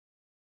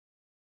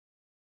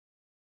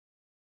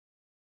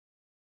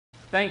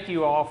Thank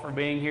you all for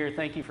being here.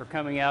 Thank you for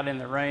coming out in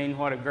the rain.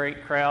 What a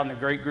great crowd and a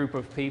great group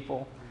of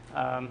people.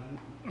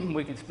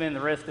 We could spend the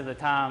rest of the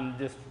time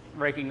just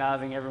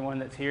recognizing everyone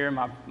that's here.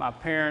 My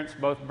parents,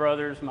 both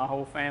brothers, my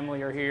whole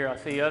family are here. I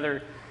see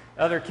other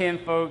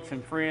kinfolks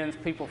and friends,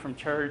 people from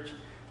church.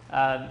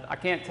 I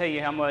can't tell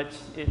you how much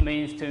it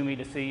means to me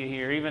to see you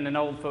here, even an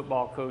old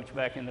football coach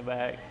back in the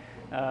back.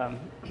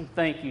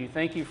 Thank you.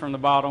 Thank you from the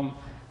bottom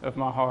of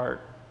my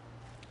heart.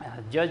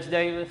 Judge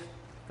Davis,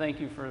 thank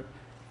you for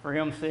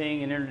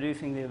emceeing and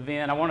introducing the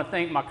event. I want to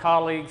thank my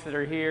colleagues that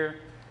are here.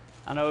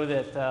 I know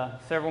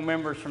that several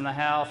members from the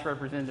House,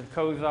 Representative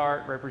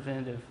Cozart,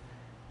 Representative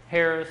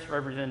Harris,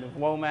 Representative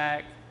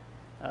Womack,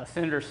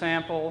 Senator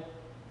Sample,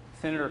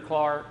 Senator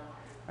Clark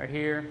are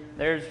here.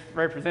 There's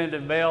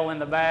Representative Bell in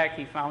the back.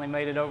 He finally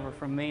made it over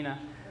from Mena.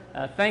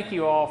 Thank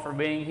you all for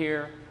being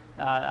here.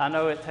 I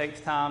know it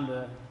takes time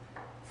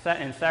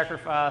and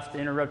sacrifice to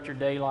interrupt your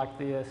day like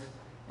this,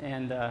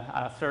 and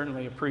I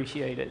certainly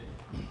appreciate it.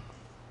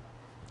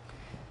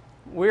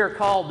 We are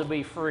called to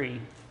be free.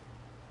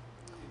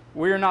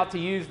 We are not to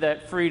use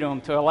that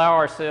freedom to allow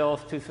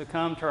ourselves to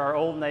succumb to our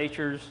old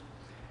natures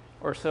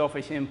or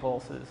selfish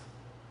impulses.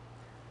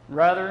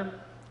 Rather,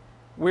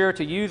 we are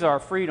to use our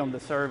freedom to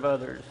serve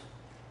others.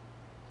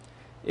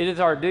 It is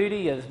our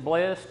duty as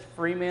blessed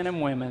free men and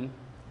women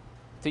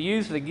to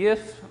use the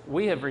gifts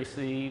we have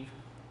received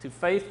to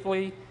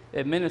faithfully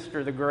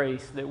administer the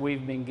grace that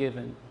we've been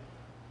given.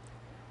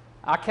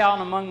 I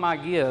count among my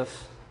gifts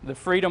the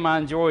freedom I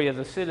enjoy as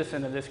a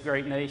citizen of this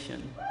great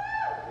nation.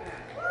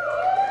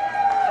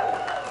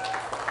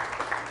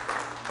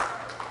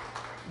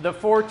 The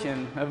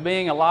fortune of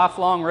being a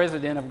lifelong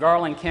resident of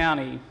Garland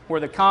County, where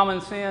the common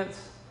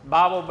sense,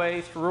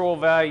 Bible-based rural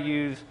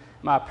values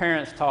my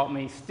parents taught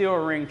me still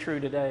ring true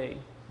today.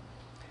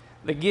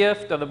 The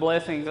gift of the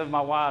blessings of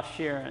my wife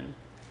Sharon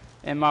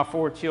and my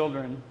 4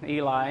 children,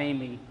 Eli,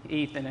 Amy,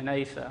 Ethan, and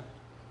Asa.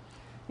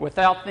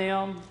 Without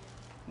them,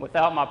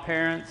 without my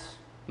parents,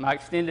 my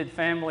extended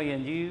family,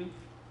 and you,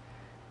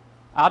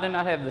 I do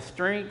not have the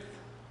strength,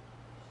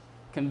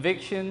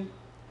 conviction,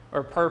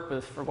 or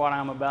purpose for what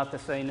I'm about to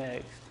say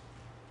next.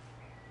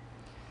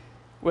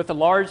 With a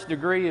large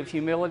degree of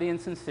humility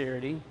and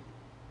sincerity,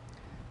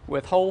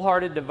 with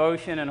wholehearted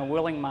devotion and a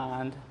willing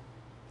mind,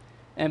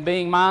 and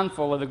being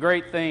mindful of the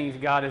great things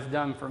God has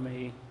done for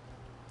me,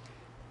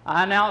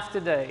 I announce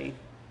today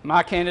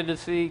my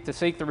candidacy to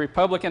seek the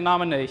Republican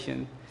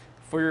nomination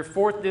for your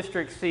 4th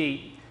District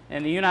seat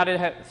in the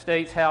United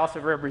States House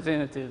of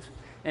Representatives,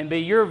 and be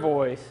your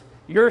voice,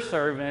 your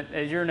servant,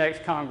 as your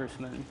next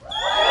congressman.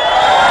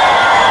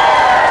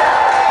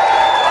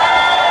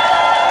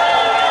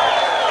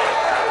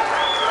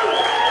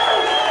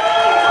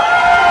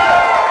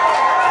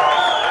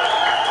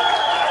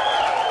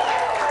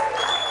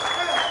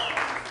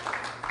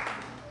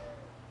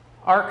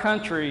 Our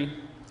country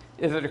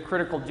is at a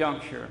critical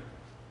juncture.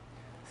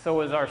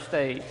 So is our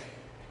state.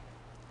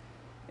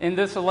 In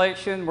this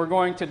election, we're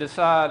going to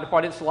decide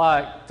what it's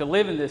like to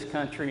live in this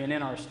country and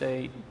in our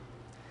state,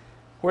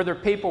 whether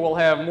people will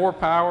have more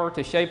power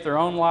to shape their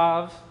own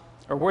lives,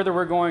 or whether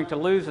we're going to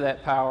lose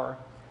that power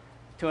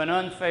to an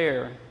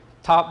unfair,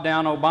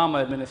 top-down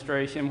Obama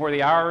administration where the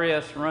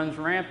IRS runs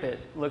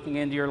rampant looking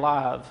into your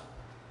lives,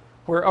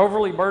 where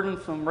overly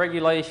burdensome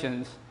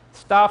regulations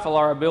stifle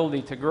our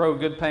ability to grow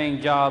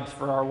good-paying jobs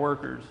for our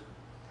workers,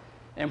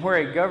 and where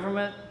a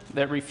government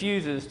that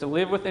refuses to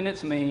live within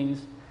its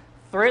means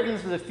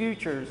threatens the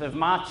futures of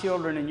my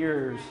children and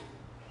yours.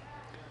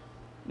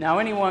 Now,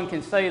 anyone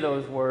can say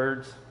those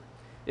words.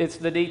 It's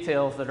the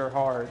details that are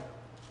hard.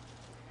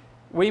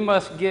 We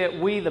must get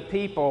we the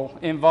people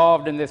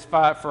involved in this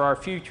fight for our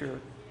future,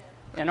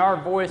 and our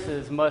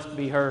voices must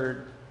be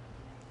heard.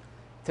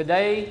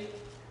 Today,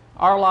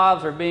 our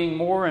lives are being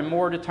more and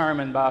more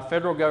determined by a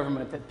federal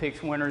government that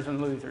picks winners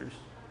and losers.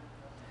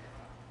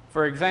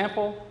 For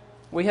example,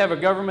 we have a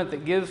government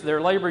that gives their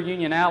labor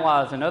union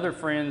allies and other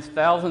friends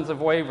thousands of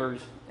waivers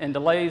and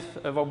delays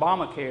of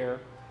Obamacare,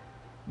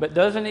 but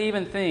doesn't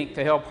even think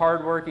to help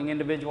hardworking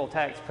individual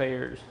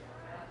taxpayers.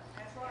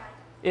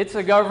 It's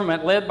a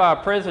government led by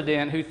a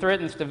president who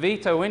threatens to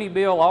veto any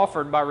bill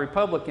offered by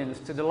Republicans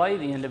to delay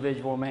the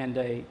individual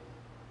mandate.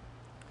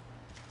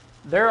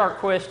 There are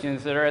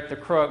questions that are at the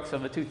crux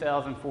of the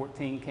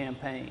 2014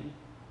 campaign.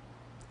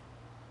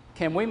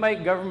 Can we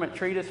make government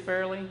treat us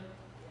fairly?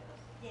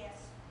 Yes.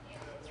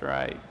 That's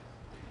right.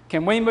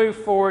 Can we move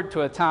forward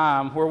to a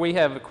time where we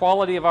have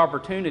equality of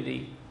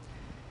opportunity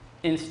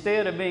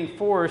instead of being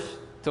forced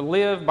to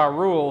live by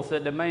rules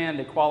that demand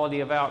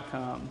equality of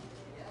outcome?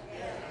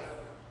 Yes.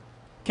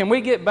 Can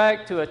we get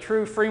back to a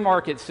true free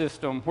market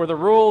system where the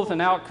rules and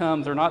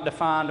outcomes are not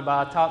defined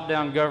by a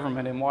top-down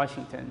government in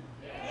Washington?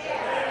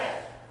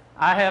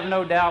 I have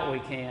no doubt we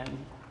can.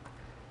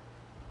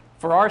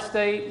 For our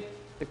state,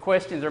 the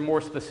questions are more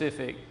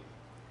specific.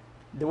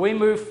 Do we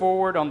move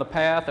forward on the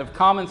path of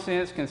common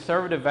sense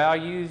conservative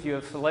values you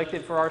have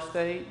selected for our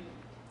state?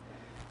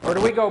 Or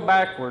do we go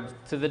backwards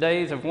to the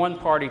days of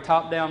one-party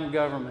top-down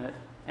government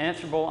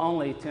answerable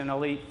only to an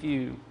elite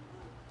few?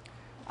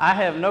 I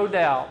have no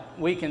doubt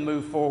we can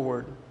move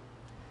forward.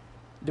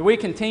 Do we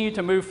continue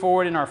to move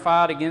forward in our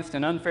fight against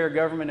an unfair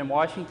government in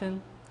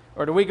Washington?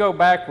 Or do we go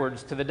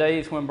backwards to the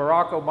days when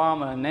Barack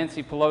Obama and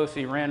Nancy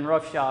Pelosi ran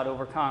roughshod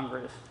over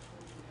Congress?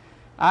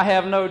 I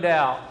have no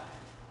doubt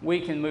we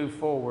can move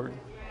forward.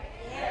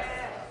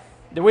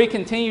 Do we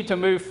continue to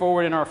move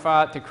forward in our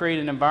fight to create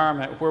an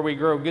environment where we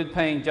grow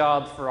good-paying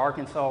jobs for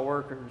Arkansas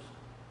workers?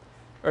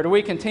 Or do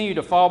we continue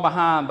to fall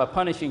behind by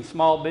punishing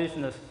small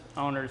business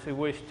owners who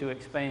wish to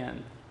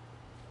expand?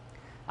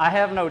 I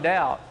have no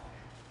doubt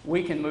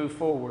we can move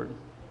forward.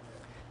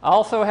 I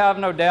also have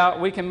no doubt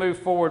we can move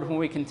forward when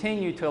we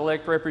continue to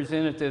elect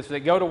representatives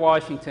that go to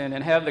Washington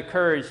and have the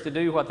courage to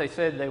do what they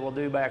said they will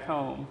do back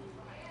home.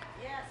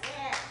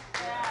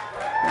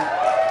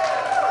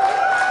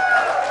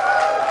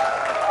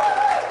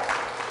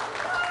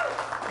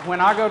 When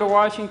I go to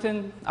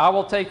Washington, I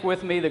will take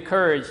with me the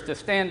courage to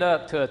stand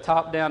up to a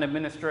top-down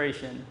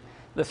administration,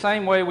 the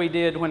same way we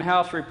did when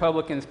House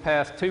Republicans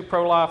passed 2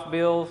 pro-life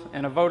bills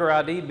and a voter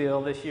ID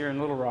bill this year in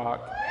Little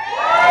Rock.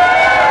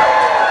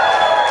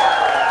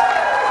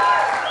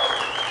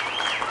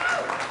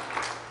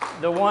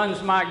 The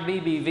ones Mike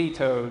Beebe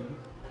vetoed.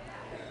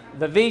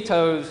 The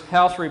vetoes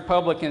House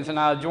Republicans and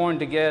I joined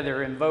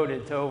together and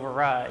voted to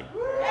override.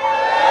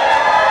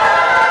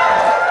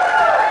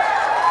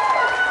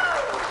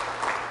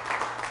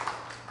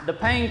 The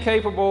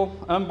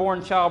Pain-Capable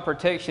Unborn Child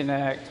Protection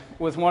Act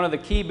was one of the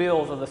key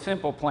bills of the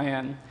Simple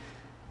Plan.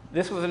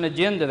 This was an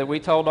agenda that we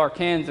told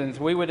Arkansans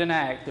we would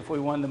enact if we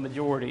won the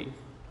majority.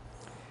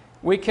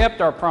 We kept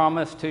our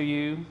promise to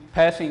you,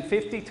 passing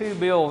 52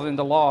 bills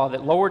into law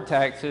that lowered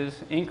taxes,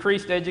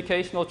 increased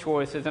educational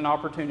choices and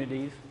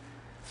opportunities,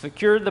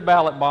 secured the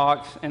ballot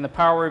box and the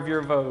power of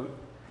your vote,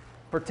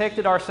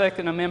 protected our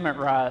Second Amendment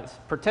rights,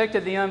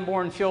 protected the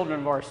unborn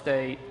children of our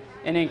state,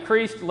 and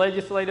increased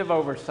legislative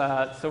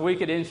oversight so we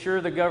could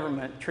ensure the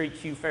government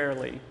treats you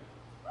fairly.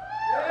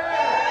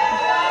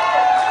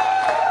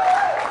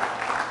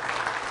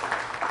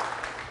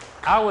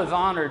 I was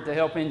honored to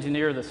help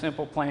engineer the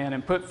Simple Plan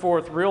and put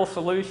forth real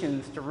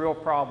solutions to real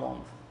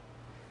problems.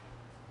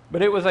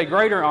 But it was a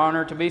greater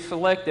honor to be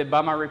selected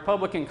by my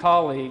Republican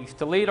colleagues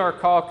to lead our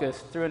caucus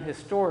through an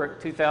historic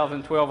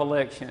 2012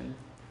 election,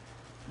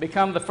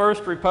 become the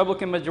first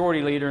Republican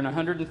majority leader in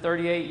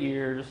 138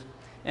 years,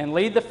 and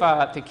lead the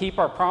fight to keep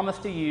our promise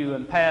to you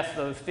and pass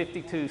those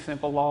 52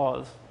 simple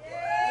laws.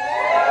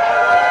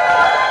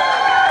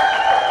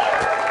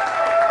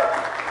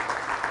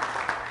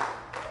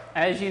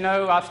 As you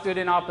know, I stood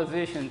in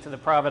opposition to the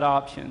private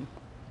option.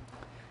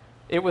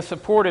 It was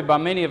supported by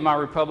many of my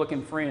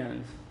Republican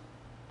friends.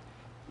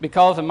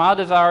 Because of my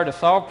desire to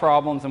solve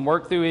problems and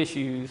work through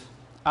issues,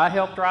 I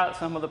helped write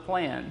some of the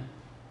plan.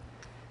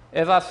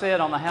 As I said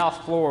on the House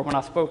floor when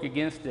I spoke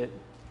against it,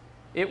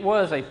 it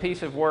was a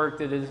piece of work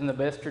that is in the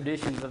best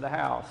traditions of the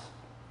House.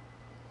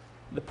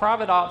 The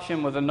private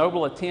option was a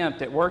noble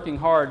attempt at working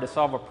hard to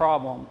solve a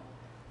problem,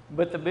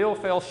 but the bill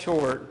fell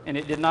short and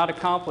it did not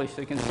accomplish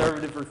the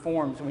conservative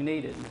reforms we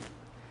needed.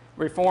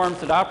 Reforms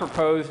that I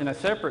proposed in a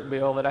separate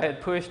bill that I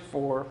had pushed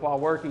for while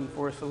working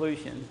for a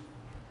solution.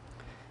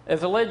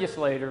 As a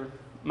legislator,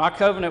 my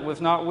covenant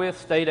was not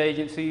with state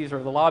agencies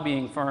or the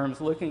lobbying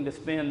firms looking to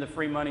spend the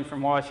free money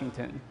from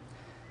Washington.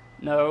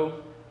 No,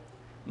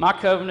 my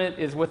covenant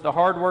is with the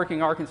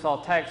hardworking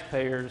Arkansas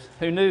taxpayers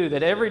who knew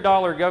that every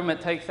dollar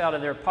government takes out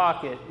of their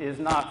pocket is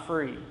not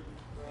free.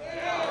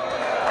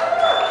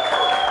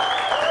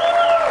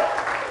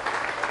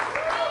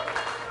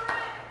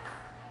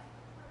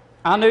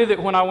 I knew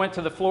that when I went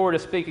to the floor to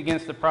speak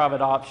against the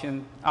private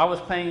option, I was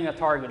paying a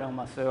target on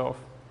myself.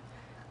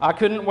 I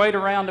couldn't wait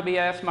around to be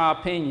asked my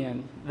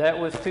opinion. That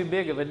was too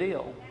big of a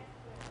deal.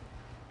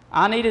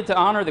 I needed to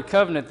honor the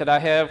covenant that I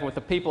have with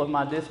the people of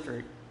my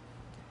district.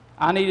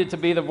 I needed to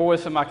be the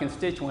voice of my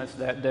constituents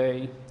that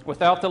day,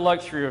 without the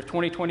luxury of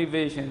 20/20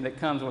 vision that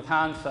comes with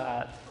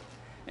hindsight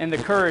and the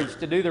courage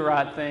to do the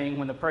right thing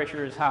when the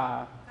pressure is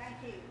high. Thank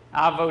you.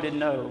 I voted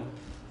no.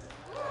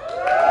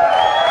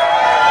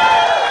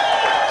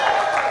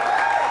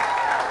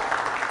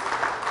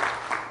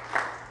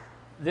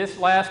 This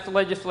last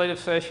legislative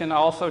session, I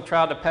also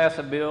tried to pass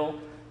a bill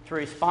to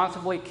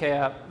responsibly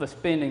cap the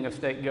spending of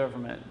state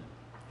government.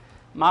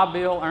 My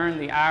bill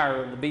earned the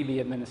ire of the Beebe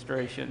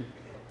administration.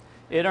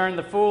 It earned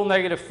the full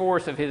negative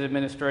force of his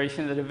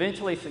administration that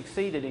eventually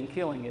succeeded in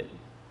killing it.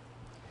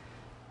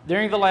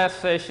 During the last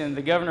session,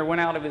 the governor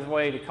went out of his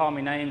way to call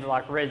me names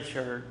like Red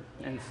Shirt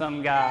and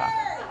some guy.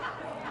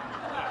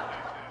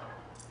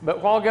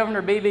 But while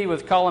Governor Beebe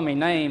was calling me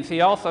names,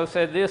 he also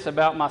said this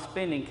about my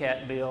spending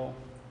cap bill.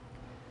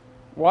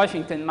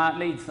 Washington might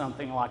need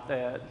something like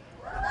that.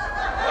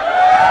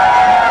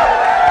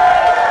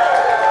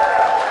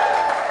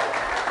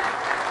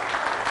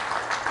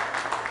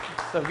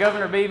 So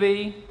Governor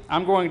Beebe,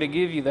 I'm going to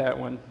give you that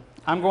one.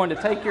 I'm going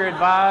to take your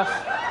advice.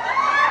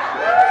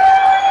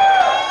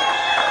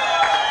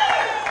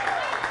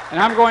 And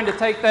I'm going to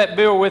take that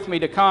bill with me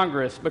to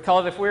Congress,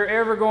 because if we're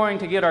ever going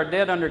to get our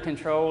debt under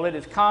control, it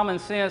is common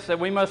sense that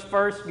we must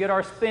first get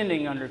our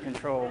spending under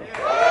control.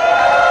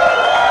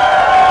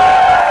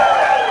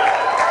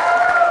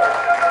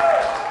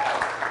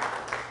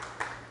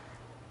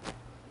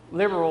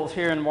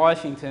 liberals here in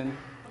Washington,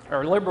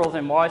 or liberals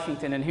in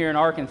Washington and here in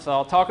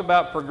Arkansas, talk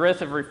about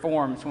progressive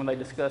reforms when they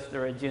discuss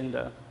their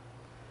agenda.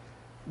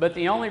 But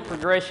the only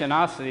progression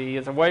I see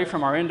is away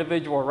from our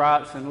individual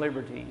rights and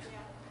liberties,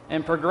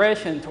 and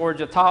progression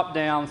towards a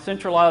top-down,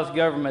 centralized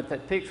government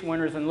that picks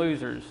winners and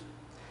losers,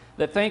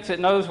 that thinks it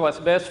knows what's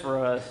best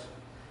for us,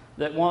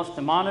 that wants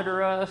to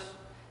monitor us,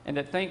 and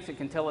that thinks it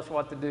can tell us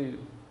what to do.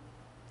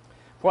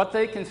 What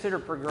they consider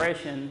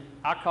progression,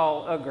 I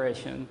call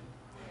aggression.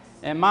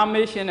 And my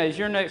mission as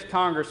your next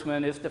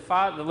congressman is to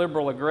fight the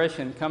liberal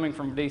aggression coming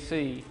from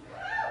D.C.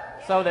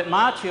 so that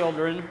my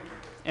children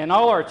and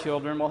all our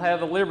children will have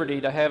the liberty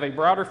to have a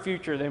brighter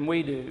future than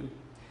we do,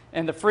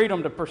 and the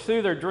freedom to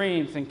pursue their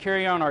dreams and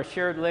carry on our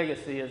shared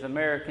legacy as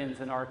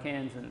Americans and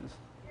Arkansans.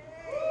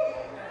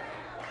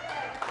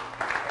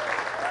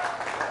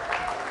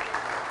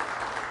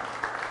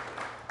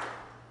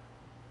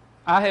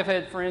 I have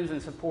had friends and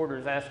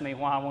supporters ask me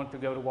why I want to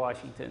go to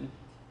Washington.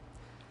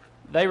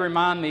 They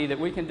remind me that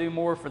we can do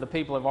more for the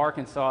people of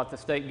Arkansas at the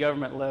state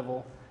government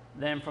level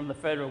than from the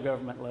federal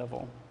government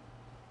level.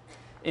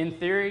 In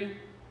theory,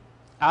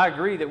 I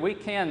agree that we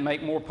can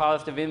make more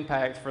positive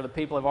impacts for the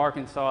people of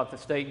Arkansas at the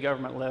state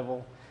government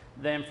level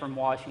than from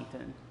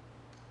Washington.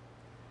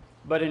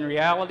 But in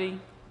reality,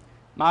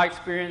 my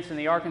experience in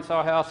the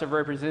Arkansas House of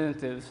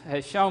Representatives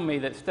has shown me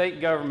that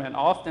state government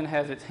often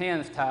has its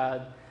hands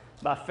tied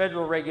by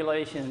federal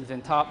regulations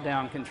and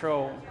top-down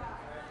control.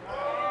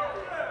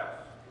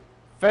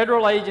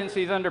 Federal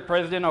agencies under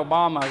President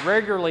Obama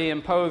regularly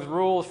impose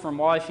rules from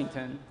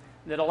Washington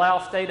that allow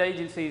state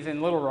agencies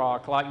in Little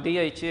Rock, like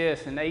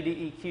DHS and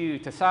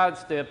ADEQ, to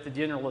sidestep the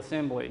General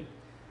Assembly,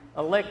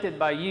 elected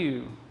by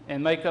you,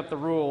 and make up the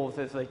rules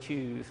as they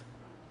choose.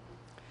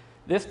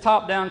 This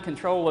top-down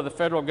control of the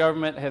federal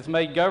government has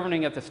made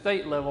governing at the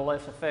state level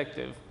less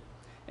effective,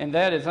 and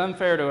that is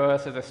unfair to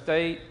us as a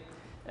state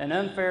and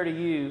unfair to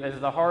you as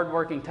the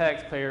hard-working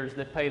taxpayers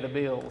that pay the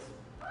bills.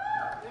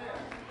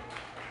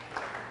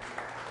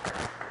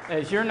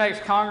 As your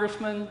next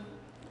congressman,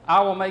 I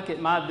will make it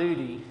my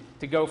duty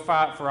to go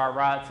fight for our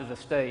rights as a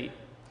state.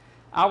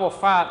 I will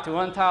fight to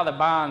untie the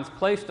binds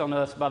placed on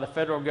us by the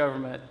federal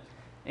government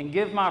and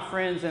give my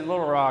friends in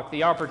Little Rock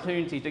the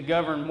opportunity to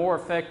govern more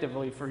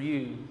effectively for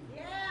you.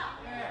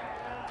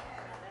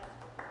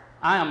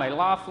 I am a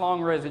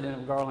lifelong resident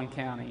of Garland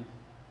County.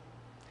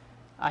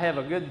 I have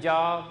a good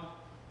job,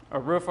 a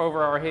roof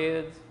over our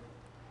heads,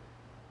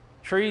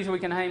 trees we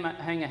can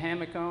hang a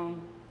hammock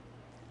on,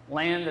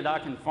 land that I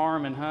can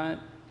farm and hunt,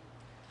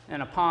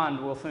 and a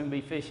pond we'll soon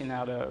be fishing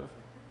out of.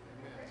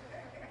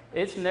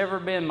 It's never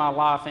been my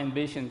life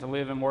ambition to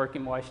live and work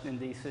in Washington,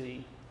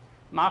 D.C.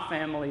 My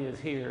family is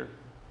here.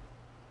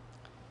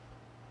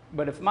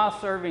 But if my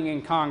serving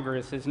in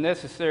Congress is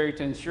necessary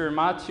to ensure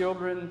my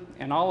children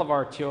and all of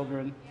our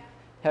children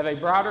have a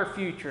brighter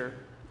future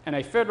and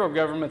a federal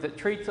government that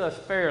treats us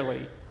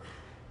fairly,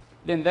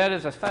 then that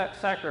is a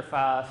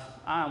sacrifice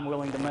I am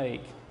willing to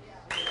make.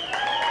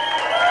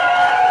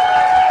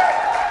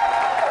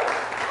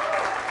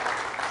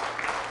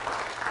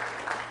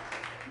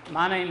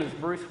 My name is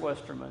Bruce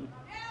Westerman.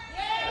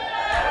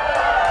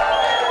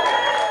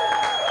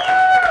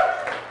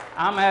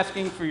 I'm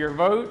asking for your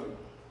vote,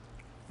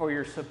 for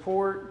your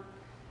support,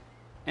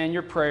 and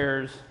your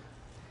prayers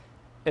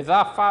as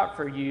I fight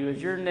for you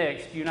as your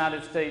next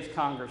United States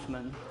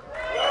Congressman.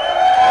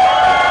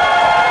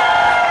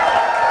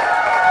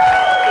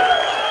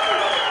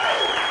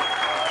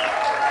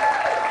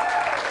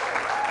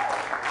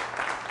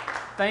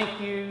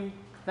 Thank you.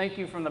 Thank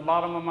you from the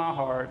bottom of my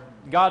heart.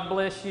 God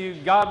bless you.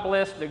 God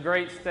bless the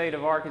great state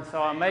of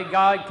Arkansas. And may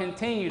God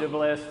continue to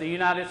bless the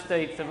United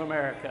States of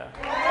America.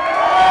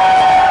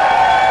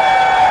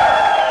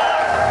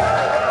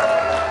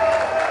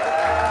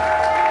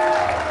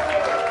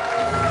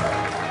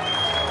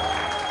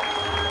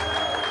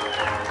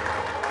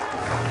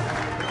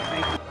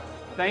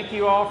 Thank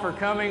you all for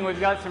coming. We've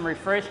got some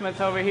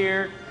refreshments over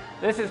here.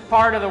 This is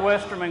part of the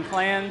Westerman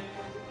clan.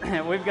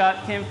 We've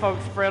got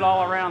kinfolk spread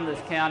all around this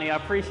county. I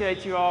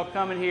appreciate you all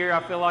coming here. I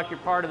feel like you're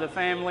part of the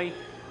family.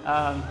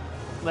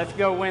 Let's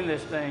go win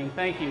this thing.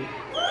 Thank you.